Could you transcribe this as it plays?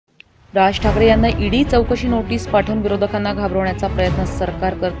राज ठाकरे यांना ईडी चौकशी नोटीस पाठवून विरोधकांना घाबरवण्याचा प्रयत्न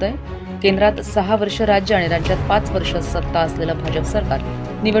सरकार करतंय। केंद्रात 6 वर्ष राज्य आणि राज्यात 5 वर्ष सत्ता असलेलं भाजप सरकार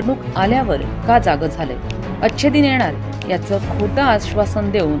निवडणूक आल्यावर का जागं झालंय, अच्छे दिन येणार याचं खोटं आश्वासन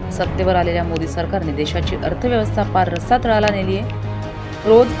देऊन सत्तेवर आलेल्या मोदी सरकारने देशाची अर्थव्यवस्था पार रसातळाला नेली आहे।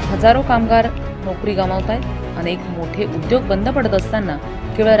 रोज हजारो कामगार नोकरी गमावतायत। अनेक मोठे उद्योग बंद पडत असताना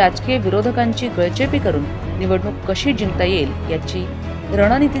केवळ राजकीय विरोधकांची गळचेपी करून निवडणूक कशी जिंकता येईल याची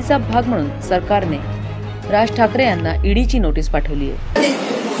रणनीतीचा भाग म्हणून सरकारने राज ठाकरे यांना ईडीची नोटीस पाठवली आहे।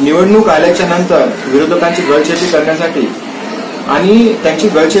 निवडणूक आल्याच्या नंतर विरोधकांची गळचेपी करण्यासाठी आणि त्यांची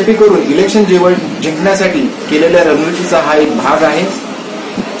गळचेपी करून इलेक्शन जिंकण्यासाठी केलेल्या रणनीतीचा हा एक भाग आहे।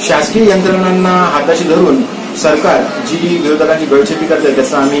 शासकीय यंत्रणांना हाताशी धरून सरकार जी विरोधकांची गळचेपी करते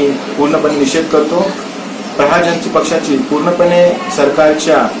त्याचा आम्ही पूर्णपणे निषेध करतो। प्रहार जनता पक्षाची पूर्णपणे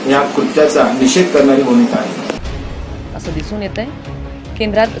सरकारच्या या कृत्याचा निषेध करणारी भूमिका आहे असं दिसून येतंय।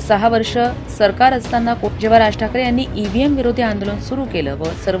 केंद्रात 6 वर्ष सरकार असताना जेव्हा राज ठाकरे यांनी ईव्हीएम विरोधी आंदोलन सुरू केलं व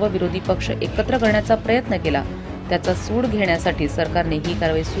सर्व विरोधी पक्ष एकत्र करण्याचा प्रयत्न केला, त्याचा सूड घेण्यासाठी सरकारने ही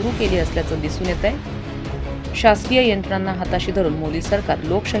कारवाई सुरू केली असल्याचं दिसून येतंय। शासकीय यंत्रणांना हाताशी धरून मोदी सरकार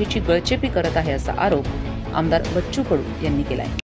लोकशाहीची गळचेपी करत आहे असा आरोप आमदार बच्चू कडू यांनी केलाय।